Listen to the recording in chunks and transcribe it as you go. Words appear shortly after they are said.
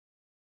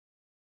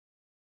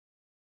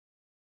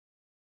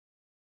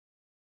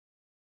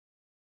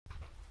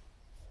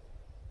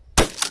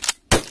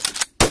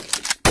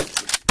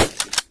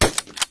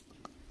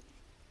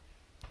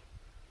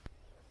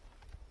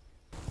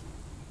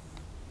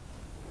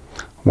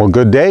Well,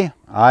 good day.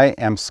 I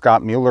am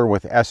Scott Mueller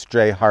with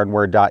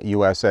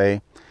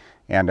sjhardware.usa,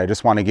 and I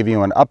just want to give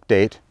you an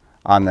update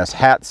on this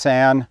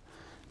Hatsan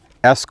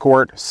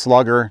Escort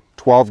Slugger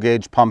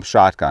 12-gauge pump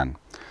shotgun.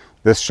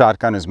 This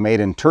shotgun is made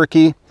in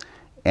Turkey,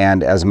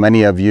 and as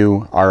many of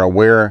you are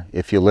aware,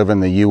 if you live in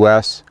the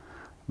U.S.,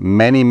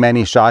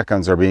 many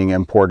shotguns are being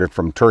imported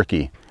from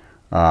Turkey.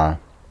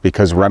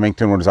 Because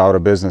Remington was out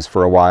of business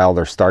for a while,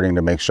 they're starting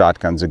to make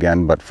shotguns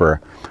again, but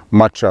for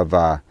much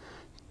of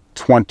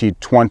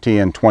 2020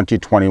 and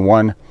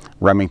 2021,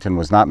 Remington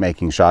was not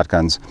making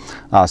shotguns.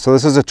 So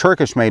this is a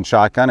Turkish-made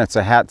shotgun. It's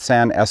a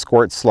Hatsan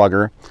Escort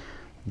Slugger.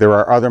 There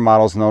are other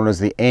models known as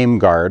the Aim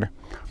Guard,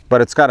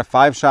 but it's got a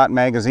 5-shot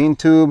magazine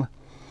tube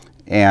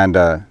and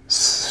a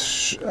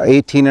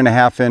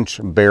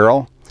 18.5-inch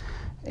barrel.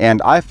 And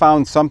I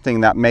found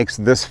something that makes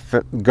this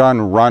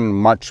gun run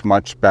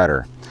much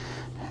better.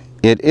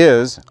 It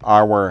is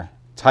our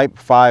Type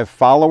 5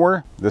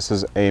 follower. This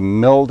is a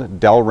milled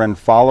Delrin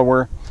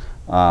follower.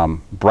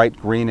 Bright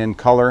green in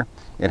color.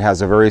 It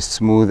has a very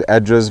smooth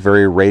edges,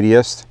 very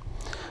radiused,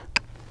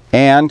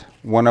 and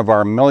one of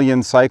our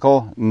million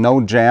cycle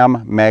no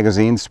jam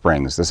magazine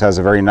springs. This has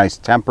a very nice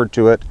temper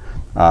to it,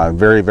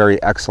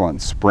 very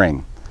excellent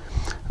spring.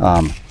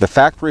 The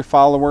factory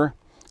follower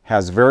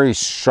has very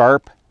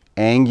sharp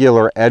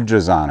angular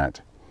edges on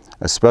it,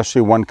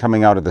 especially one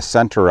coming out of the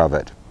center of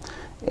it.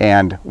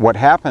 And what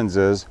happens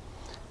is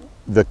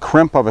the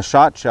crimp of a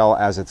shot shell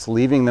as it's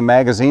leaving the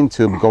magazine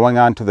tube going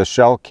onto the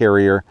shell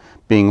carrier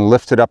being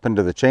lifted up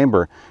into the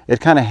chamber, it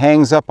kind of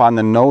hangs up on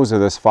the nose of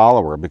this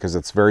follower because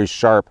it's very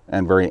sharp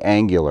and very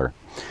angular.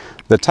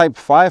 The Type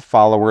 5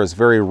 follower is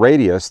very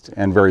radiused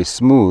and very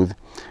smooth.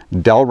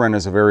 Delrin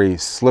is a very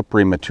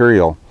slippery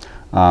material,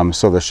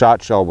 so the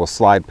shot shell will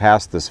slide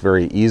past this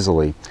very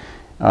easily.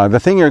 The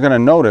thing you're going to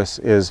notice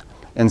is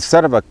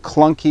instead of a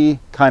clunky,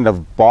 kind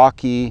of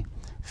balky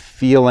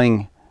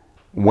feeling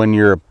when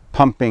you're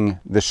pumping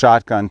the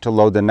shotgun to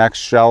load the next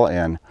shell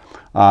in,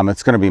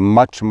 it's going to be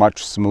much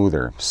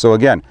smoother. So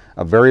again,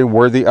 a very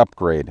worthy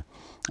upgrade.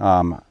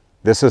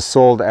 This is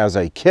sold as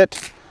a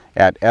kit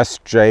at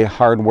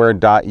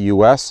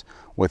sjhardware.us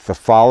with the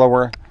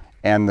follower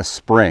and the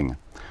spring.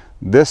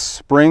 This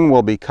spring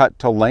will be cut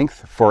to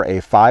length for a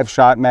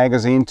 5-shot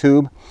magazine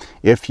tube.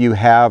 If you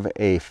have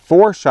a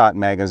 4-shot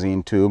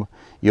magazine tube,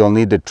 you'll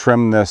need to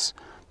trim this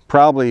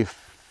probably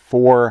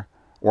 4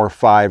 or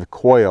 5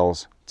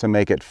 coils to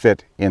make it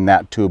fit in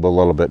that tube a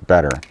little bit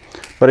better.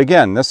 But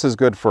again, this is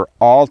good for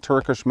all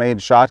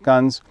Turkish-made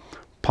shotguns,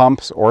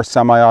 pumps, or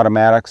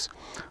semi-automatics.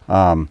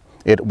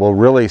 It will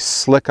really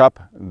slick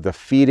up the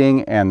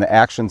feeding and the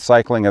action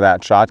cycling of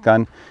that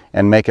shotgun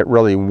and make it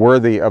really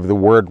worthy of the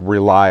word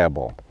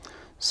reliable.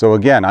 So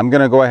again, I'm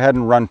going to go ahead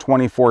and run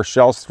 24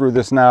 shells through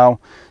this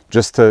now,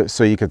 just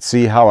so you could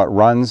see how it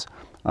runs.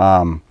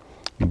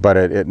 But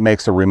it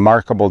makes a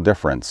remarkable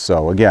difference.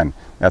 So again,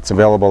 that's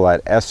available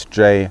at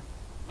sjhardware.us.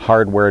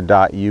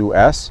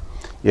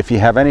 If you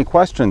have any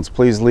questions,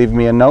 please leave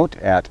me a note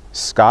at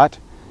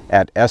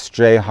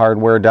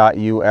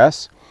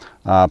scott@sjhardware.us.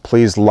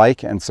 Please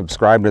like and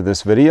subscribe to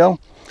this video.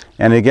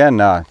 And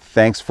again,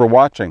 thanks for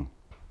watching.